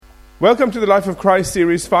Welcome to the Life of Christ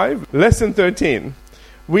Series 5, Lesson 13.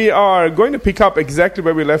 We are going to pick up exactly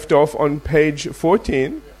where we left off on page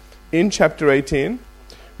 14 in chapter 18.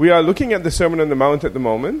 We are looking at the Sermon on the Mount at the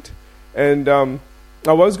moment, and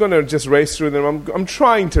I was going to just race through them. I'm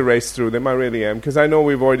trying to race through them, I really am, because I know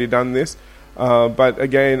we've already done this. But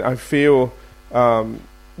again, I feel,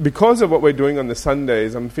 because of what we're doing on the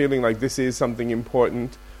Sundays, I'm feeling like this is something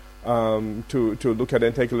important to look at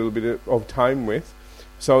and take a little bit of time with.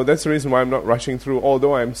 So that's the reason why I'm not rushing through,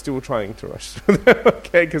 although I'm still trying to rush through them,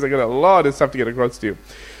 okay, because I got a lot of stuff to get across to you.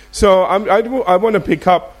 So I want to pick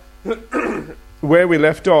up where we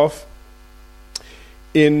left off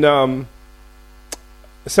in 2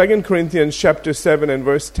 Corinthians chapter 7 and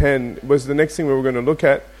verse 10 was the next thing we were going to look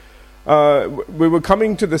at. We were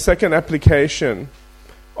coming to the second application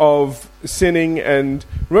of sinning, and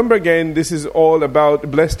remember again, this is all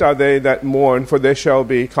about blessed are they that mourn, for they shall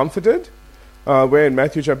be comforted. We're in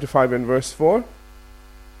Matthew chapter 5 and verse 4.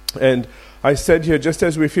 And I said here, just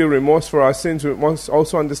as we feel remorse for our sins, we must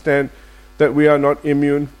also understand that we are not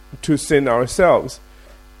immune to sin ourselves.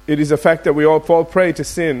 It is a fact that we all fall prey to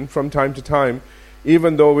sin from time to time,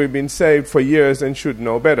 even though we've been saved for years and should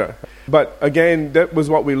know better. But again, that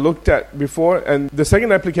was what we looked at before. And the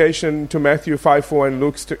second application to Matthew 5:4 and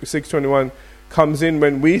Luke 6:21 comes in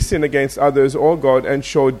when we sin against others or God and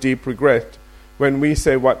show deep regret. When we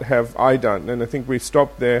say, what have I done? And I think we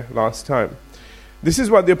stopped there last time. This is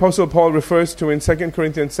what the Apostle Paul refers to in 2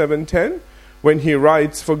 Corinthians 7:10, when he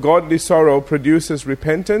writes, for godly sorrow produces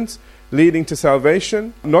repentance, leading to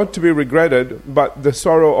salvation, not to be regretted, but the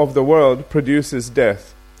sorrow of the world produces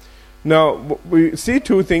death. Now, we see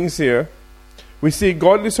two things here. We see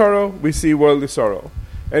godly sorrow, we see worldly sorrow.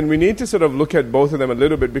 And we need to sort of look at both of them a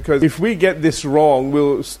little bit, because if we get this wrong,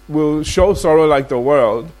 we'll show sorrow like the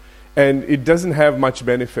world, and it doesn't have much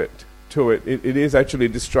benefit to it. It is actually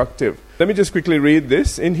destructive. Let me just quickly read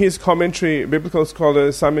this. In his commentary, biblical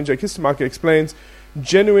scholar Simon J. Kistemaker explains,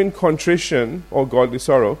 genuine contrition, or godly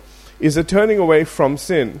sorrow, is a turning away from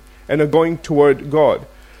sin and a going toward God.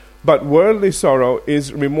 But worldly sorrow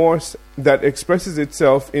is remorse that expresses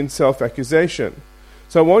itself in self-accusation.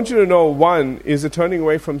 So I want you to know, one is a turning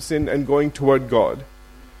away from sin and going toward God.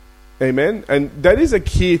 Amen? And that is a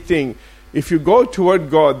key thing. If you go toward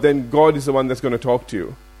God, then God is the one that's going to talk to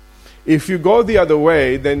you. If you go the other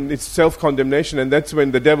way, then it's self-condemnation, and that's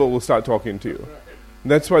when the devil will start talking to you.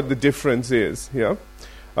 That's what the difference is. Yeah.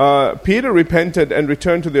 Peter repented and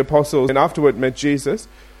returned to the apostles, and afterward met Jesus.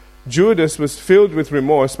 Judas was filled with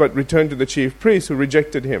remorse, but returned to the chief priests, who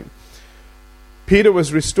rejected him. Peter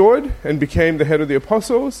was restored and became the head of the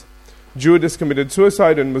apostles. Judas committed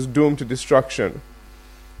suicide and was doomed to destruction.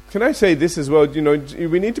 Can I say this as well? You know,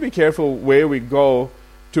 we need to be careful where we go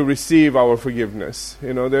to receive our forgiveness.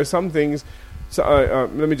 You know, there are some things. So,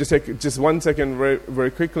 let me just take just 1 second very,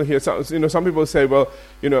 very quickly here. So, you know, some people say, well,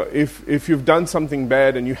 you know, if you've done something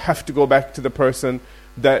bad and you have to go back to the person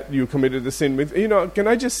that you committed the sin with, you know, can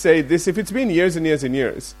I just say this? If it's been years and years and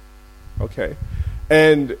years, okay,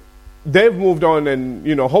 and they've moved on, and,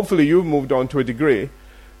 you know, hopefully you've moved on to a degree,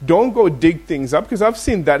 don't go dig things up, because I've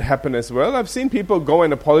seen that happen as well. I've seen people go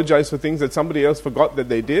and apologize for things that somebody else forgot that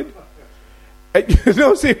they did.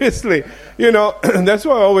 No, seriously. You know, that's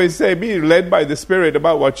why I always say, be led by the Spirit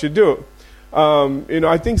about what you do. You know,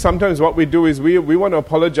 I think sometimes what we do is we want to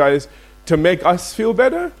apologize to make us feel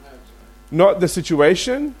better, not the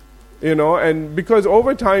situation, you know, and because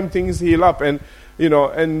over time things heal up, and you know,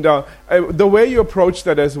 and the way you approach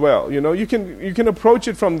that as well, you know, you can approach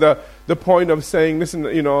it from the point of saying, listen,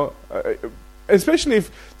 you know, especially if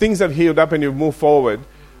things have healed up and you move forward,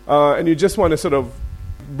 and you just want to sort of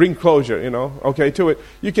bring closure, you know, okay, to it.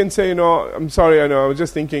 You can say, you know, I'm sorry, I know, I was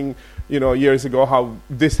just thinking, you know, years ago how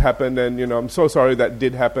this happened, and, you know, I'm so sorry that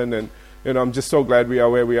did happen, and, you know, I'm just so glad we are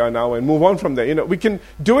where we are now, and move on from there. You know, we can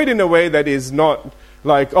do it in a way that is not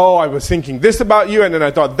like, oh, I was thinking this about you, and then I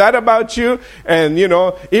thought that about you, and, you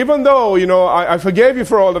know, even though, you know, I forgave you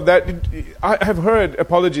for all of that, I have heard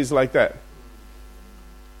apologies like that.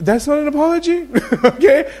 That's not an apology,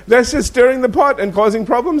 okay? That's just stirring the pot and causing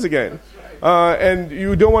problems again. And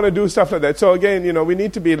you don't want to do stuff like that. So again, you know, we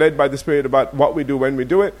need to be led by the Spirit about what we do when we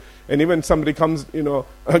do it. And even somebody comes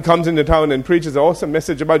into town and preaches an awesome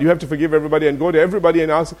message about you have to forgive everybody and go to everybody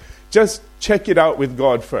and ask, just check it out with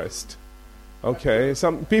God first. Okay?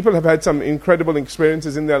 Some people have had some incredible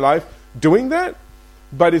experiences in their life doing that,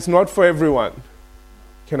 but it's not for everyone.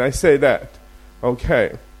 Can I say that?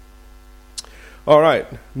 Okay. All right.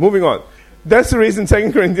 Moving on. That's the reason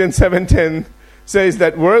 2 Corinthians 7:10 says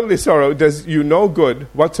that worldly sorrow does you no good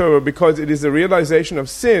whatsoever, because it is a realization of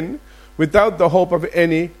sin without the hope of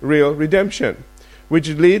any real redemption. which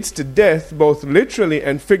leads to death both literally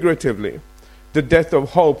and figuratively, the death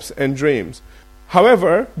of hopes and dreams.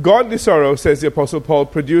 However, godly sorrow, says the Apostle Paul,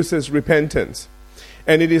 produces repentance,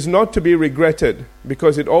 and it is not to be regretted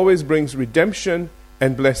because it always brings redemption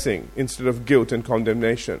and blessing instead of guilt and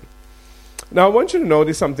condemnation. Now, I want you to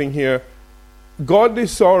notice something here. Godly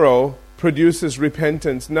sorrow produces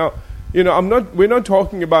repentance. Now, we're not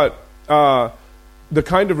talking about the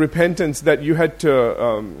kind of repentance that you had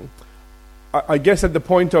to, I guess, at the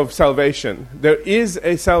point of salvation. There is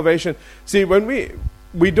a salvation. See, when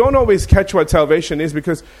we don't always catch what salvation is,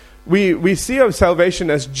 because we see of salvation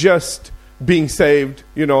as just being saved,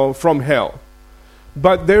 from hell.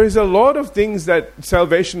 But there is a lot of things that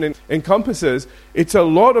salvation encompasses. It's a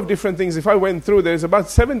lot of different things. If I went through, there's about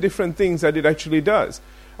 7 different things that it actually does.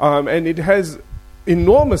 And it has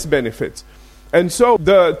enormous benefits. And so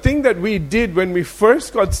the thing that we did when we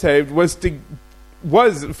first got saved was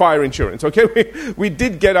fire insurance, okay? We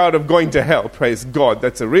did get out of going to hell, praise God.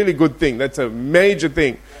 That's a really good thing. That's a major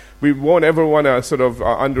thing. We won't ever want to sort of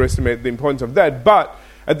underestimate the importance of that. But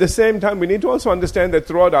at the same time, we need to also understand that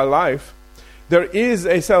throughout our life, there is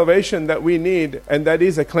a salvation that we need, and that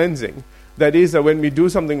is a cleansing. That is that when we do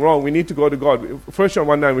something wrong, we need to go to God. 1 John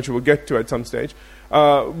 1:9, which we'll get to at some stage.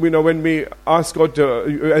 When we ask God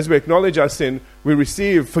to, as we acknowledge our sin, we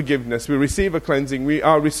receive forgiveness, we receive a cleansing, we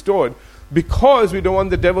are restored, because we don't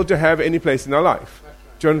want the devil to have any place in our life. Right.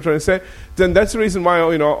 Do you know what I'm trying to say? Then that's the reason why,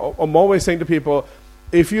 I'm always saying to people,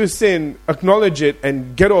 if you sin, acknowledge it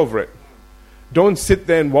and get over it. Don't sit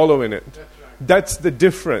there and wallow in it. That's right. That's the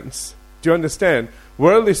difference. Do you understand?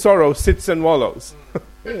 Worldly sorrow sits and wallows.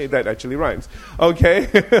 Hey, that actually rhymes. Okay?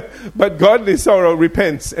 But godly sorrow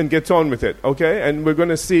repents and gets on with it. Okay? And we're going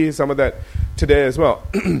to see some of that today as well.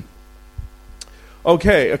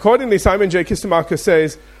 Okay, accordingly, Simon J. Kistamarcus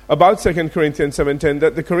says about 2 Corinthians 7:10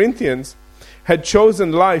 that the Corinthians had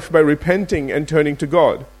chosen life by repenting and turning to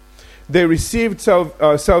God. They received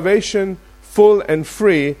salvation full and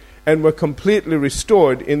free and were completely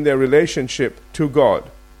restored in their relationship to God.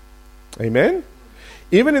 Amen?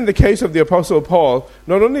 Even in the case of the Apostle Paul,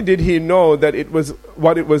 not only did he know that it was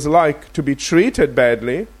what it was like to be treated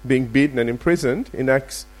badly, being beaten and imprisoned, in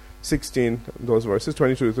Acts 16, those verses,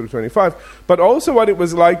 22 through 25, but also what it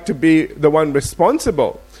was like to be the one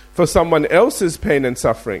responsible for someone else's pain and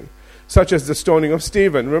suffering, such as the stoning of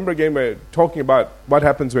Stephen. Remember again, we're talking about what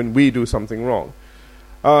happens when we do something wrong.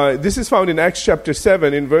 This is found in Acts chapter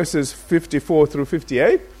 7 in verses 54 through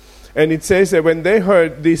 58. And it says that when they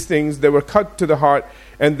heard these things, they were cut to the heart,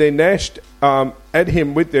 and they gnashed at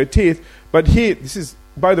him with their teeth. But this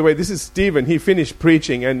is Stephen. He finished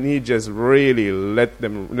preaching, and he just really let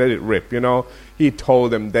it rip, He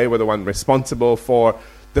told them they were the one responsible for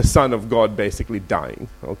the Son of God basically dying,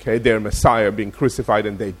 okay? Their Messiah being crucified,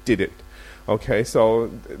 and they did it, okay? So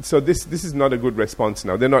this is not a good response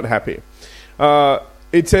now. They're not happy.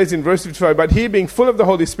 It says in verse 55, but he, being full of the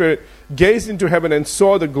Holy Spirit, gazed into heaven and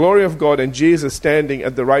saw the glory of God and Jesus standing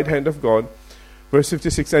at the right hand of God. Verse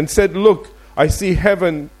 56, and said, look, I see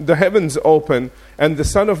the heavens open, and the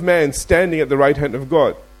Son of Man standing at the right hand of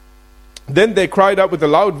God. Then they cried out with a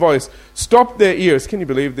loud voice, stopped their ears, can you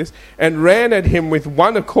believe this? And ran at him with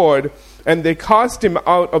one accord, and they cast him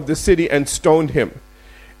out of the city and stoned him.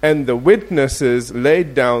 And the witnesses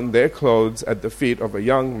laid down their clothes at the feet of a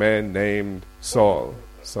young man named Saul.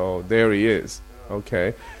 So there he is.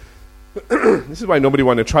 Okay. This is why nobody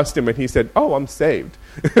wanted to trust him. And he said, oh, I'm saved.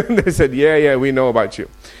 They said, yeah, we know about you.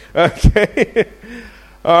 Okay.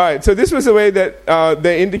 All right. So this was the way that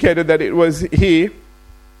they indicated that it was he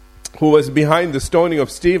who was behind the stoning of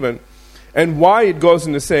Stephen. And why it goes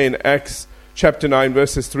on to say in Acts chapter 9,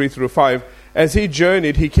 verses 3 through 5, as he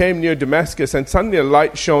journeyed, he came near Damascus, and suddenly a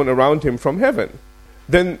light shone around him from heaven.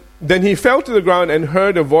 Then he fell to the ground and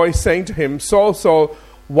heard a voice saying to him, Saul, Saul,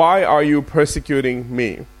 why are you persecuting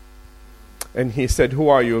me? And he said, who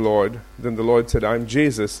are you, Lord? Then the Lord said, I'm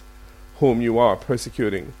Jesus, whom you are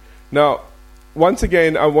persecuting. Now, once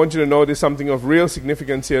again, I want you to notice something of real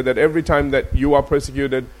significance here, that every time that you are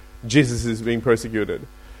persecuted, Jesus is being persecuted.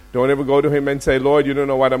 Don't ever go to him and say, Lord, you don't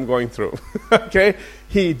know what I'm going through. Okay?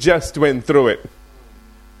 He just went through it.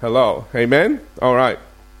 Hello. Amen? All right.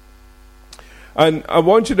 And I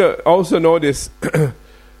want you to also notice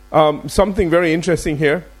something very interesting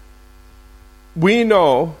here. We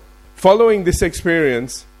know, following this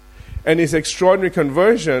experience and his extraordinary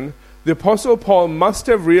conversion, the Apostle Paul must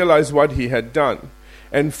have realized what he had done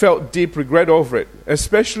and felt deep regret over it,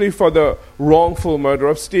 especially for the wrongful murder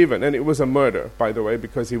of Stephen. And it was a murder, by the way,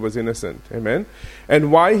 because he was innocent. Amen?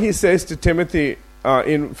 And why he says to Timothy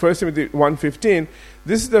in 1 Timothy 1:15,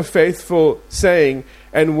 this is the faithful saying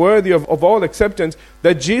and worthy of all acceptance,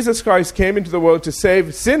 that Jesus Christ came into the world to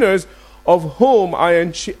save sinners, of whom I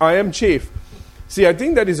am chief. See, I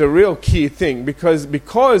think that is a real key thing,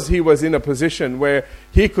 because he was in a position where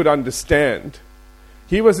he could understand.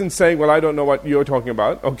 He wasn't saying, well, I don't know what you're talking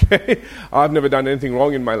about, okay? I've never done anything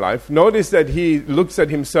wrong in my life. Notice that he looks at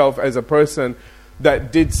himself as a person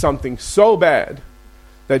that did something so bad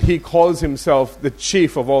that he calls himself the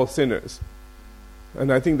chief of all sinners.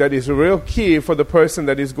 And I think that is a real key for the person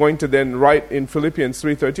that is going to then write in Philippians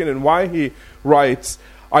 3:13, and why he writes,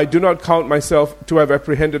 I do not count myself to have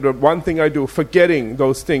apprehended, but one thing I do, forgetting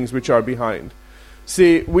those things which are behind.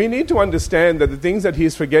 See, we need to understand that the things that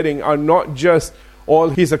he's forgetting are not just all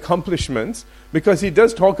his accomplishments, because he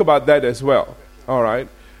does talk about that as well, all right,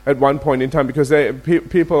 at one point in time, because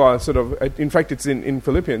people are sort of, in fact, it's in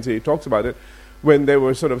Philippians, he talks about it, when they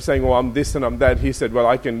were sort of saying, oh, I'm this and I'm that, he said, well,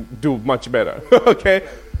 I can do much better, okay?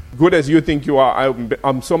 Good as you think you are,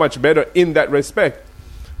 I'm so much better in that respect.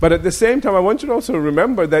 But at the same time, I want you to also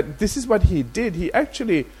remember that this is what he did. He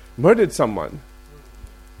actually murdered someone,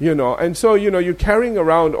 and so, you're carrying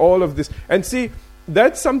around all of this. And see,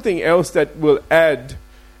 that's something else that will add,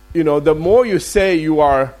 the more you say you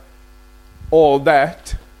are all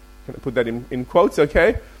that, can I put that in quotes,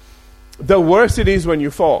 okay? The worse it is when you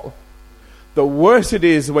fall. The worse it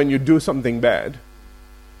is when you do something bad.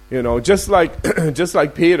 Just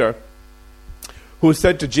like Peter, who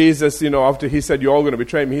said to Jesus, after he said, you're all going to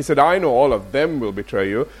betray me, he said, I know all of them will betray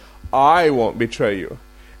you. I won't betray you.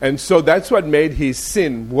 And so that's what made his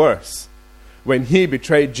sin worse. When he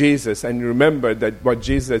betrayed Jesus, and remembered that what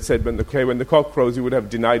Jesus had said, when the cock crows, you would have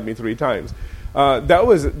denied me 3 times.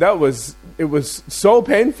 It was so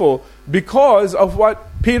painful because of what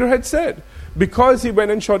Peter had said. Because he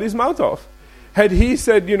went and shut his mouth off. Had he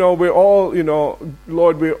said, we're all,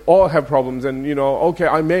 Lord, we all have problems, and, okay,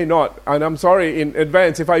 I may not, and I'm sorry in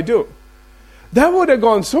advance if I do. That would have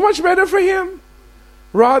gone so much better for him,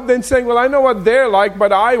 rather than saying, well, I know what they're like,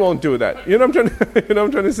 but I won't do that. You know what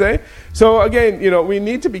I'm trying to say? So again, we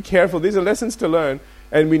need to be careful. These are lessons to learn,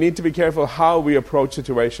 and we need to be careful how we approach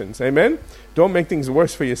situations. Amen? Don't make things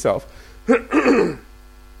worse for yourself. And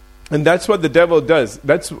that's what the devil does.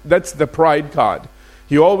 That's the pride card.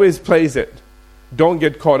 He always plays it. Don't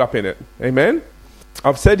get caught up in it. Amen?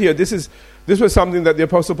 I've said here, this was something that the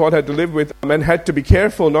Apostle Paul had to live with, and had to be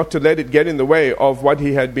careful not to let it get in the way of what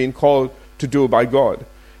he had been called to do by God.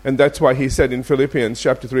 And that's why he said in Philippians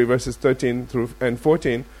chapter 3, verses 13 through and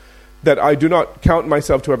 14, that I do not count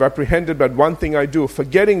myself to have apprehended, but one thing I do,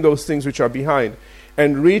 forgetting those things which are behind,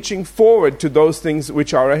 and reaching forward to those things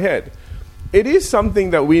which are ahead. It is something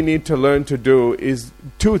that we need to learn to do, is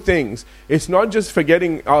 2 things. It's not just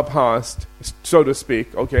forgetting our past, so to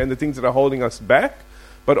speak, okay, and the things that are holding us back,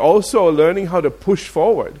 but also learning how to push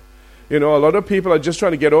forward. A lot of people are just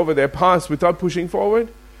trying to get over their past without pushing forward.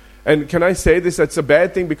 And can I say this? That's a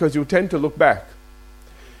bad thing, because you tend to look back.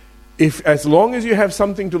 As long as you have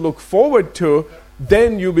something to look forward to,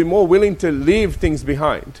 then you'll be more willing to leave things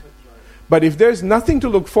behind. But if there's nothing to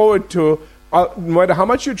look forward to, no matter how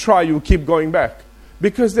much you try, you'll keep going back,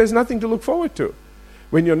 because there's nothing to look forward to.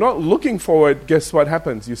 When you're not looking forward, guess what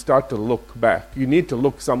happens? You start to look back. You need to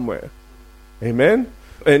look somewhere. Amen?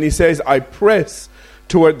 And he says, I press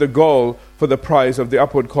toward the goal for the prize of the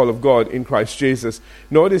upward call of God in Christ Jesus.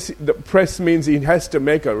 Notice the press means he has to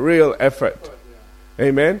make a real effort.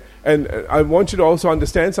 Amen? And I want you to also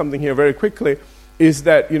understand something here very quickly, is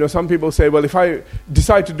that, some people say, well, if I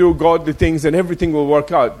decide to do godly things, then everything will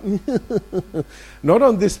work out. Not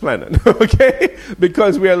on this planet, okay?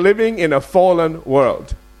 Because we are living in a fallen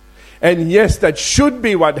world. And yes, that should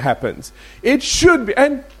be what happens. It should be.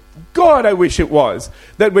 And God, I wish it was.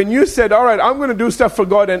 That when you said, all right, I'm going to do stuff for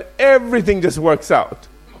God, and everything just works out.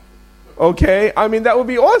 Okay? I mean, that would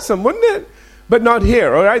be awesome, wouldn't it? But not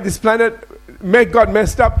here, all right? This planet, God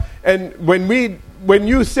messed up. And when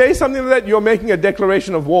you say something like that, you're making a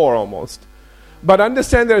declaration of war almost. But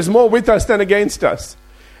understand there's more with us than against us.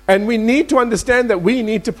 And we need to understand that we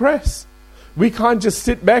need to press. We can't just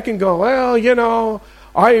sit back and go, well,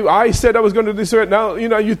 I said I was going to do this. Now,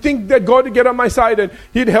 you think that God would get on my side and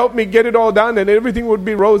he'd help me get it all done and everything would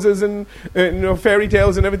be roses and fairy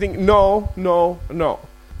tales and everything. No.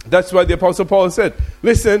 That's why the Apostle Paul said,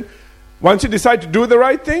 listen, once you decide to do the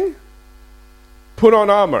right thing, put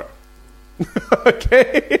on armor.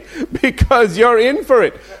 Okay? Because you're in for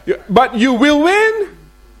it. But you will win.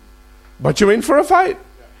 But you're in for a fight.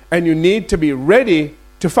 And you need to be ready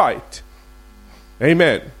to fight.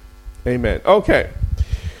 Amen. Okay.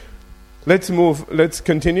 Let's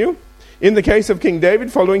continue. In the case of King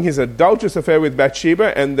David, following his adulterous affair with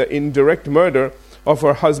Bathsheba and the indirect murder of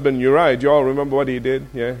her husband Uriah, do you all remember what he did?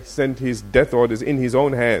 Yeah, he sent his death orders in his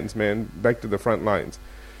own hands, man, back to the front lines.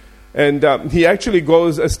 And he actually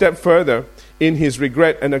goes a step further in his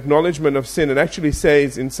regret and acknowledgement of sin, and actually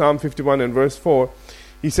says in Psalm 51 and verse 4,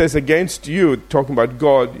 he says, against you, talking about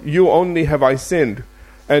God, you only have I sinned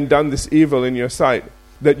and done this evil in your sight,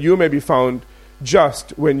 that you may be found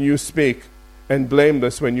just when you speak and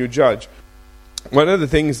blameless when you judge. One of the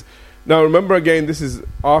things, now remember again, this is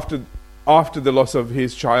after the loss of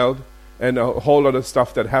his child and a whole lot of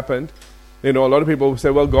stuff that happened. You know, a lot of people say,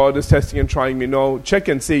 well, God is testing and trying me. No, check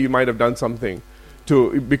and see, you might have done something.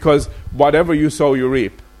 Because whatever you sow, you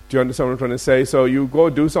reap. Do you understand what I'm trying to say? So you go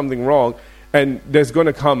do something wrong, and there's going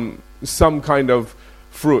to come some kind of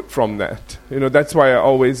fruit from that. You know, that's why I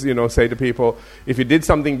always, say to people, if you did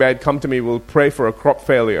something bad, come to me, we'll pray for a crop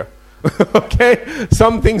failure. Okay?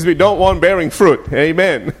 Some things we don't want bearing fruit.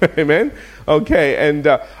 Amen. Amen? Okay, and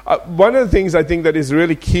one of the things I think that is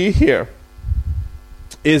really key here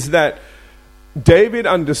is that David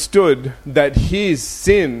understood that his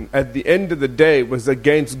sin at the end of the day was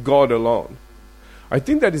against God alone. I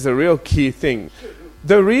think that is a real key thing.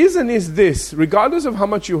 The reason is this: regardless of how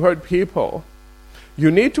much you hurt people, you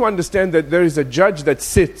need to understand that there is a judge that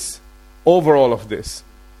sits over all of this.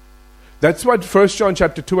 That's what 1 John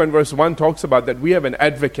chapter 2 and verse 1 talks about, that we have an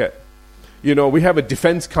advocate. We have a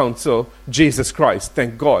defense counsel, Jesus Christ,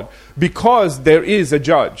 thank God, because there is a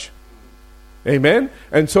judge. Amen?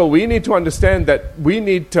 And so we need to understand that we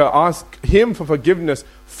need to ask Him for forgiveness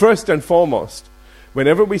first and foremost.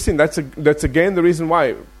 Whenever we sin, that's again the reason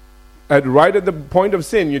why. Right at the point of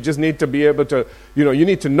sin, you just need to be able to, you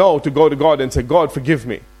need to know to go to God and say, God, forgive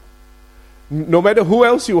me. No matter who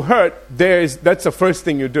else you hurt, that's the first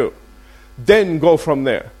thing you do. Then go from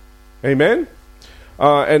there. Amen?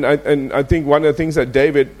 And I think one of the things that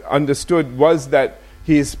David understood was that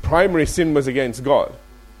his primary sin was against God.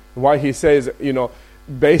 Why he says,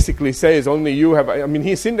 basically says, only you have,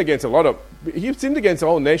 he sinned against he sinned against the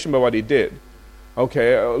whole nation by what he did.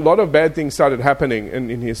 Okay, a lot of bad things started happening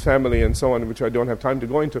in his family and so on, which I don't have time to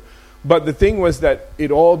go into. But the thing was that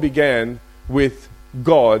it all began with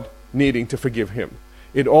God needing to forgive him.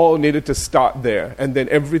 It all needed to start there, and then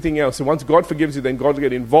everything else. So once God forgives you, then God will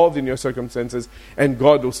get involved in your circumstances, and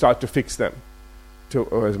God will start to fix them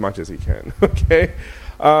or as much as He can. Okay?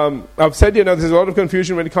 I've said, there's a lot of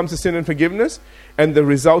confusion when it comes to sin and forgiveness and the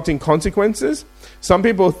resulting consequences. Some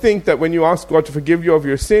people think that when you ask God to forgive you of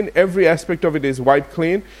your sin, every aspect of it is wiped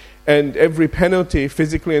clean, and every penalty,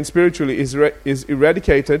 physically and spiritually, is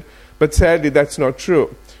eradicated. But sadly, that's not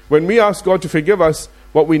true. When we ask God to forgive us,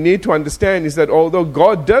 what we need to understand is that although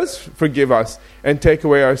God does forgive us and take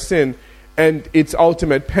away our sin and its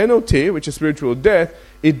ultimate penalty, which is spiritual death,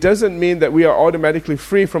 it doesn't mean that we are automatically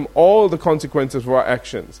free from all the consequences of our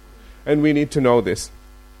actions. And we need to know this.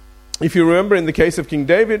 If you remember, in the case of King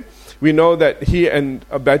David, we know that he and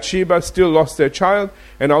Bathsheba still lost their child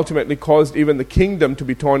and ultimately caused even the kingdom to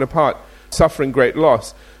be torn apart, suffering great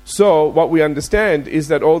loss. So what we understand is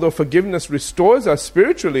that although forgiveness restores us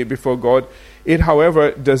spiritually before God, it,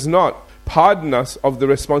 however, does not pardon us of the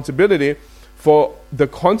responsibility for the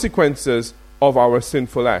consequences of our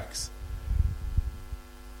sinful acts.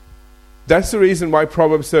 That's the reason why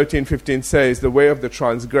Proverbs 13:15 says, the way of the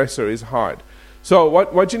transgressor is hard. So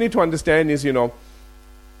what you need to understand is, if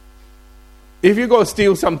you go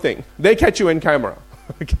steal something, they catch you in camera.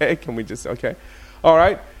 Okay, okay. All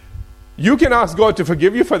right. You can ask God to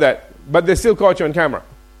forgive you for that, but they still caught you on camera.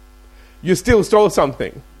 You still stole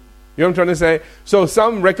something. You know what I'm trying to say? So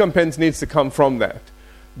some recompense needs to come from that.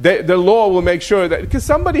 The law will make sure that, because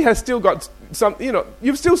somebody has still got some,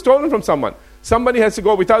 you've still stolen from someone. Somebody has to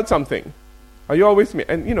go without something. Are you all with me?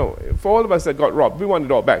 And, for all of us that got robbed, we want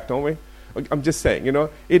it all back, don't we? I'm just saying,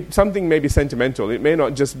 something may be sentimental. It may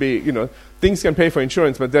not just be, things can pay for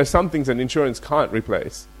insurance, but there's some things that insurance can't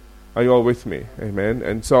replace. Are you all with me? Amen.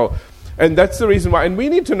 And that's the reason why, and we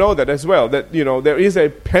need to know that as well, that, there is a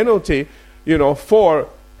penalty, for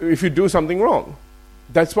if you do something wrong.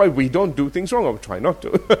 That's why we don't do things wrong, or try not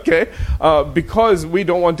to, okay? Because we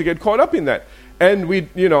don't want to get caught up in that. And we,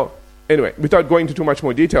 anyway, without going into too much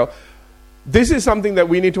more detail, this is something that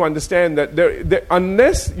we need to understand, that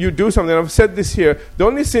unless you do something, I've said this here, the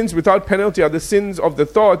only sins without penalty are the sins of the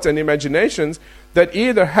thoughts and imaginations that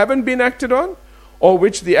either haven't been acted on, or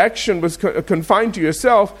which the action was confined to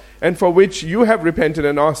yourself, and for which you have repented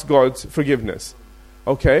and asked God's forgiveness.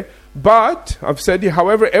 Okay? But, I've said here,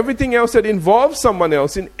 however, everything else that involves someone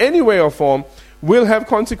else in any way or form, will have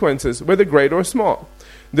consequences, whether great or small.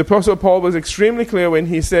 The Apostle Paul was extremely clear when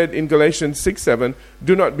he said in Galatians 6:7,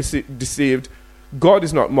 do not be deceived. God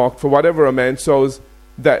is not mocked, for whatever a man sows,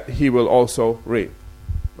 that he will also reap.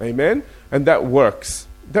 Amen? And that works.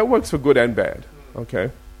 That works for good and bad.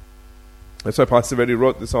 Okay? That's why Pastor Reddy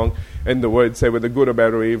wrote the song, and the words say, whether good or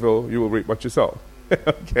bad or evil, you will reap what you sow.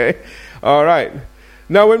 Okay? All right.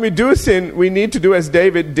 Now, when we do sin, we need to do as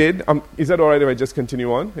David did. Is that all right if I just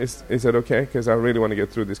continue on? Is that okay? Because I really want to get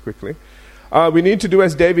through this quickly. We need to do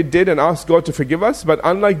as David did and ask God to forgive us. But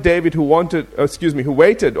unlike David, who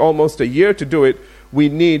waited almost a year to do it, we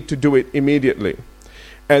need to do it immediately.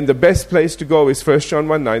 And the best place to go is 1 John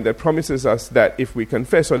 1:9, that promises us that if we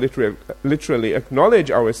confess or literally acknowledge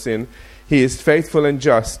our sin, He is faithful and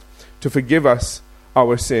just to forgive us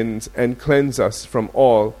our sins and cleanse us from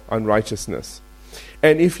all unrighteousness.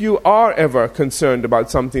 And if you are ever concerned about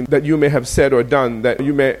something that you may have said or done that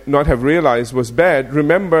you may not have realized was bad,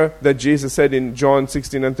 remember that Jesus said in John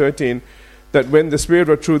 16:13 that when the Spirit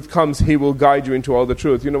of truth comes, He will guide you into all the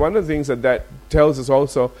truth. One of the things that tells us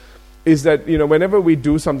also is that, whenever we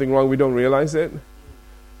do something wrong, we don't realize it.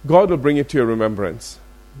 God will bring it to your remembrance.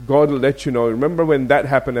 God will let you know, remember when that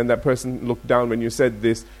happened and that person looked down when you said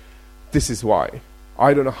this, this is why.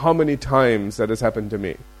 I don't know how many times that has happened to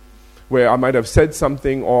me, where I might have said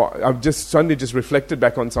something or I've just suddenly just reflected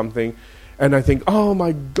back on something and I think, oh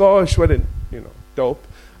my gosh, what a, dope.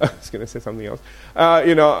 I was going to say something else.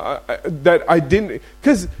 That I didn't,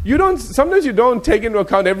 because sometimes you don't take into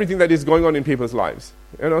account everything that is going on in people's lives.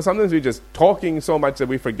 Sometimes we're just talking so much that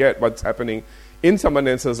we forget what's happening in someone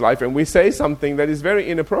else's life and we say something that is very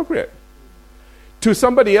inappropriate. To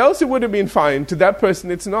somebody else it would have been fine, to that person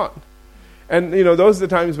it's not. And, those are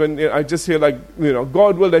the times when I just feel like,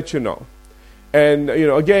 God will let you know. And,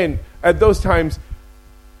 again, at those times,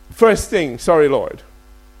 first thing, sorry, Lord.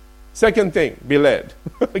 Second thing, be led.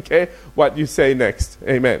 Okay? What you say next.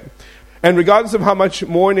 Amen. And regardless of how much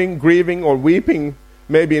mourning, grieving, or weeping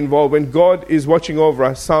may be involved, when God is watching over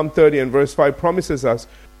us, Psalm 30 and verse 5 promises us,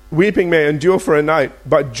 weeping may endure for a night,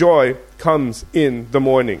 but joy comes in the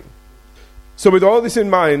morning. So with all this in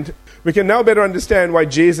mind, we can now better understand why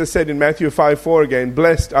Jesus said in Matthew 5:4 again,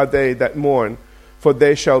 blessed are they that mourn, for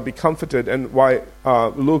they shall be comforted. And why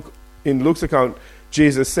in Luke's account,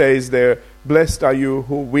 Jesus says there, blessed are you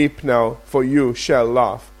who weep now, for you shall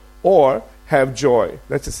laugh, or have joy.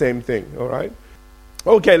 That's the same thing, all right?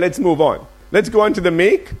 Okay, let's move on. Let's go on to the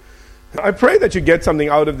meek. I pray that you get something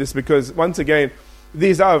out of this because, once again,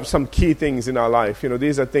 these are some key things in our life.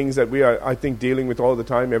 These are things that we are, I think, dealing with all the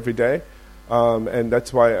time, every day. And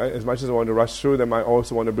that's why, as much as I want to rush through them, I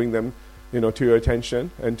also want to bring them, to your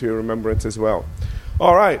attention and to your remembrance as well.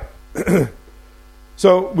 All right.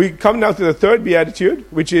 So we come now to the third beatitude,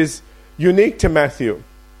 which is unique to Matthew.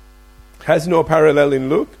 Has no parallel in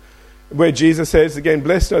Luke, where Jesus says again,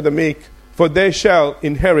 blessed are the meek, for they shall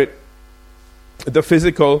inherit the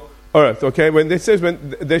physical earth. Okay, when it says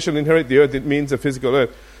when they shall inherit the earth, it means the physical earth.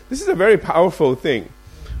 This is a very powerful thing.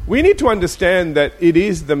 We need to understand that it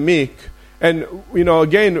is the meek. And,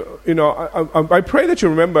 again, I pray that you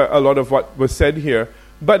remember a lot of what was said here,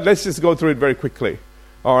 but let's just go through it very quickly.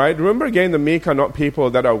 All right? Remember, again, the meek are not people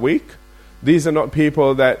that are weak. These are not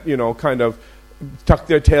people that, kind of tuck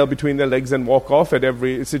their tail between their legs and walk off at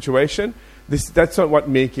every situation. That's not what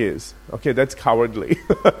meek is. Okay? That's cowardly.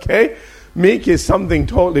 Okay? Meek is something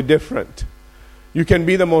totally different. You can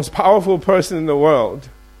be the most powerful person in the world,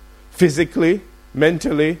 physically,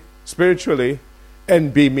 mentally, spiritually,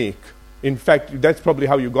 and be meek. In fact, that's probably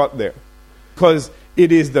how you got there. Because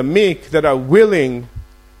it is the meek that are willing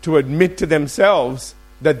to admit to themselves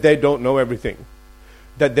that they don't know everything,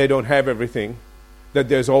 that they don't have everything, that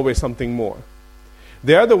there's always something more.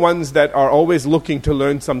 They are the ones that are always looking to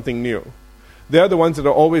learn something new. They are the ones that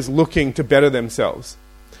are always looking to better themselves.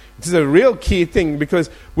 This is a real key thing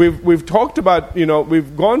because we've talked about,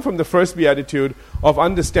 we've gone from the first beatitude of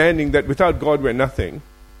understanding that without God we're nothing,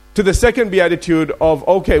 to the second beatitude of,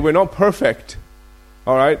 okay, we're not perfect,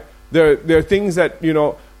 all right? There are things that,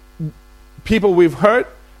 people we've hurt,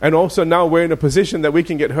 and also now we're in a position that we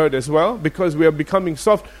can get hurt as well because we are becoming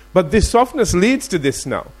soft. But this softness leads to this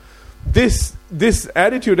now. This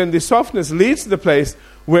attitude and this softness leads to the place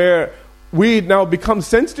where we now become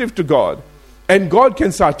sensitive to God, and God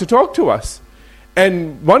can start to talk to us.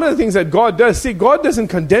 And one of the things that God does, God doesn't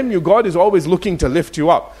condemn you. God is always looking to lift you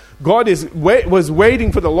up. God was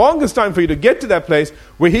waiting for the longest time for you to get to that place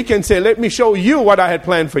where He can say, let me show you what I had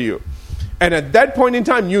planned for you. And at that point in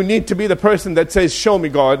time, you need to be the person that says, show me,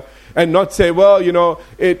 God, and not say, well,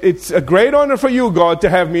 it's a great honor for you, God, to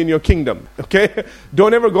have me in your kingdom. Okay?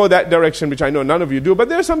 Don't ever go that direction, which I know none of you do, but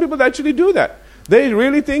there are some people that actually do that. They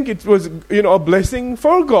really think it was, a blessing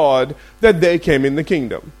for God that they came in the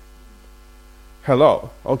kingdom. Hello,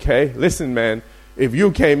 okay? Listen, man, if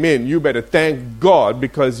you came in, you better thank God,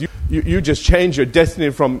 because you just changed your destiny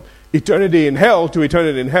from eternity in hell to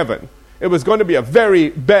eternity in heaven. It was going to be a very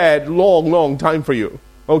bad, long time for you.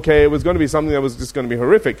 Okay, it was going to be something that was just going to be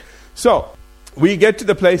horrific. So, we get to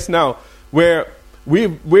the place now where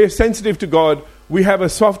we're sensitive to God, we have a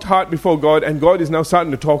soft heart before God, and God is now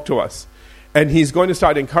starting to talk to us. And He's going to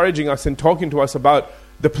start encouraging us and talking to us about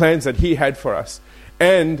the plans that He had for us.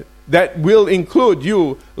 And that will include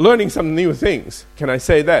you learning some new things. Can I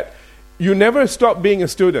say that? You never stop being a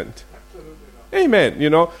student.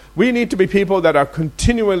 Amen. We need to be people that are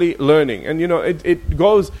continually learning. And, it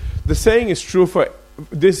goes, the saying is true for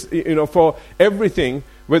this, for everything,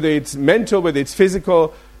 whether it's mental, whether it's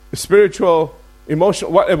physical, spiritual,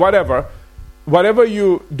 emotional, whatever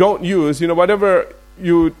you don't use, whatever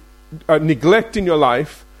you neglect in your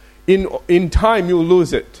life, in time you'll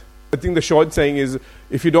lose it. I think the short saying is,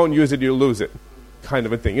 if you don't use it, you'll lose it, kind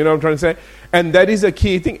of a thing. You know what I'm trying to say? And that is a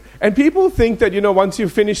key thing. And people think that, once you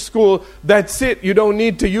finish school, that's it. You don't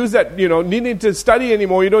need to use that, you need to study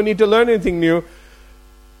anymore. You don't need to learn anything new.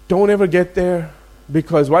 Don't ever get there,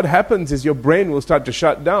 because what happens is your brain will start to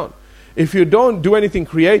shut down. If you don't do anything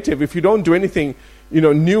creative, if you don't do anything,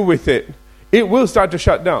 new with it, it will start to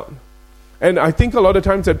shut down. And I think a lot of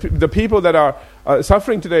times that the people that are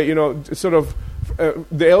suffering today, sort of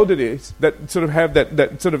the elderly that sort of have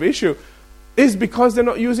that sort of issue, is because they're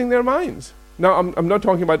not using their minds. Now, I'm not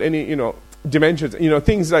talking about any, dimensions,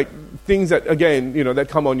 things that, again, that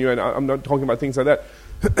come on you, and I'm not talking about things like that.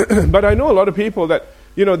 But I know a lot of people that,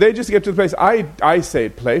 they just get to the place, I say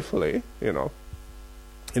it playfully,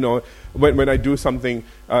 when I do something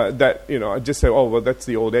that, I just say, oh, well, that's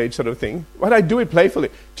the old age sort of thing. But I do it playfully.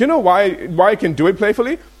 Do you know why I can do it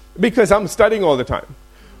playfully? Because I'm studying all the time.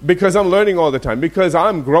 Because I'm learning all the time. Because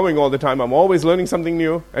I'm growing all the time. I'm always learning something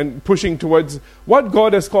new and pushing towards what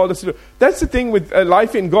God has called us to do. That's the thing with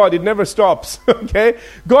life in God. It never stops. Okay?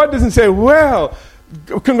 God doesn't say, well,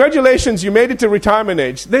 congratulations, you made it to retirement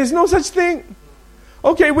age. There's no such thing.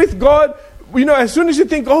 Okay, with God, as soon as you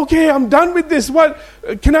think, okay, I'm done with this, what?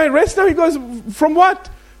 Can I rest now? He goes, from what?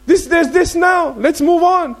 There's this now. Let's move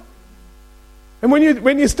on. And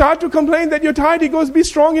when you start to complain that you're tired, He goes, be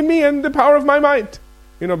strong in me and the power of my might.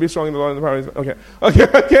 Be strong in the Lord and the power of His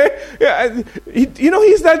might. Okay. Yeah,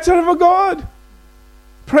 He's that sort of a God.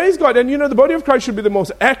 Praise God. And the body of Christ should be the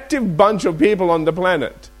most active bunch of people on the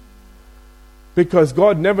planet. Because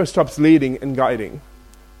God never stops leading and guiding.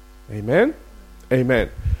 Amen? Amen.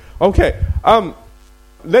 Okay,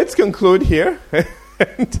 let's conclude here.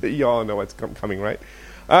 You all know what's coming, right?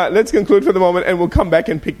 Let's conclude for the moment, and we'll come back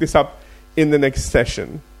and pick this up in the next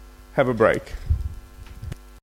session. Have a break.